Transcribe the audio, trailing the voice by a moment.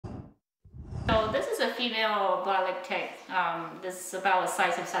this is a female black-legged tick. This is about the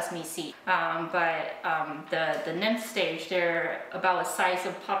size of sesame seed. The nymph stage, they're about the size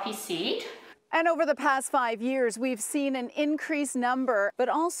of poppy seed. And over the past 5 years, we've seen an increased number, but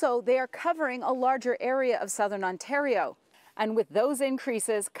also they are covering a larger area of southern Ontario. And with those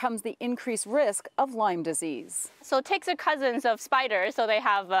increases comes the increased risk of Lyme disease. So ticks are cousins of spiders, so they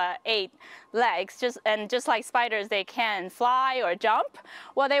have 8 legs. Just like spiders, they can fly or jump.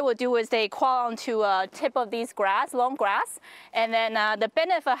 What they will do is they crawl onto a tip of these long grass, and then the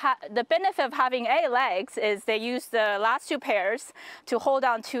benefit of having 8 legs is they use the last 2 pairs to hold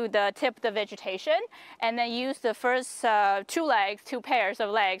on to the tip of the vegetation, and then use the first 2 pairs of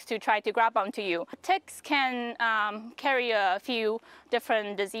legs to try to grab onto you. Ticks can carry a few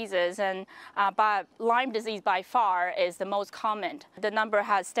different diseases, but Lyme disease by far is the most common. The number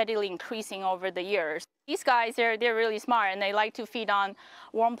has steadily increasing over the years. These guys, they're really smart, and they like to feed on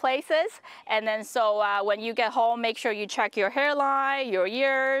warm places. And then so when you get home, make sure you check your hairline, your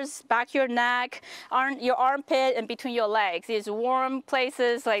ears, back of your neck, your armpit, and between your legs. These warm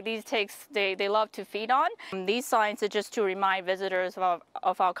places like these ticks, they love to feed on. These signs are just to remind visitors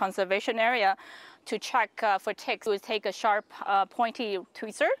of our conservation area to check for ticks. We take a sharp, pointy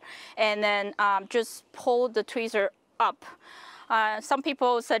tweezer and then just pull the tweezer up. Some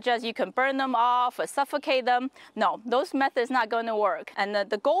people suggest you can burn them off or suffocate them. No, those methods not going to work. And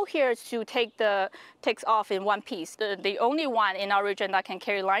the goal here is to take the ticks off in one piece. The only one in our region that can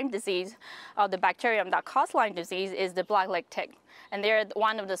carry Lyme disease, the bacterium that causes Lyme disease, is the black-legged tick. And they're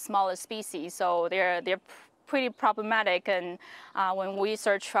one of the smallest species, so they're pretty problematic, and when we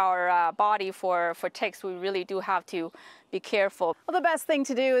search our body for ticks, we really do have to be careful. Well, the best thing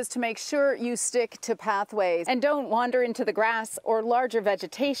to do is to make sure you stick to pathways and don't wander into the grass or larger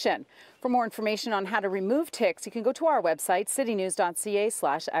vegetation. For more information on how to remove ticks, you can go to our website,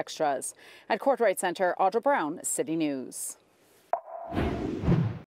 citynews.ca/extras. At Courtright Centre, Audra Brown, City News.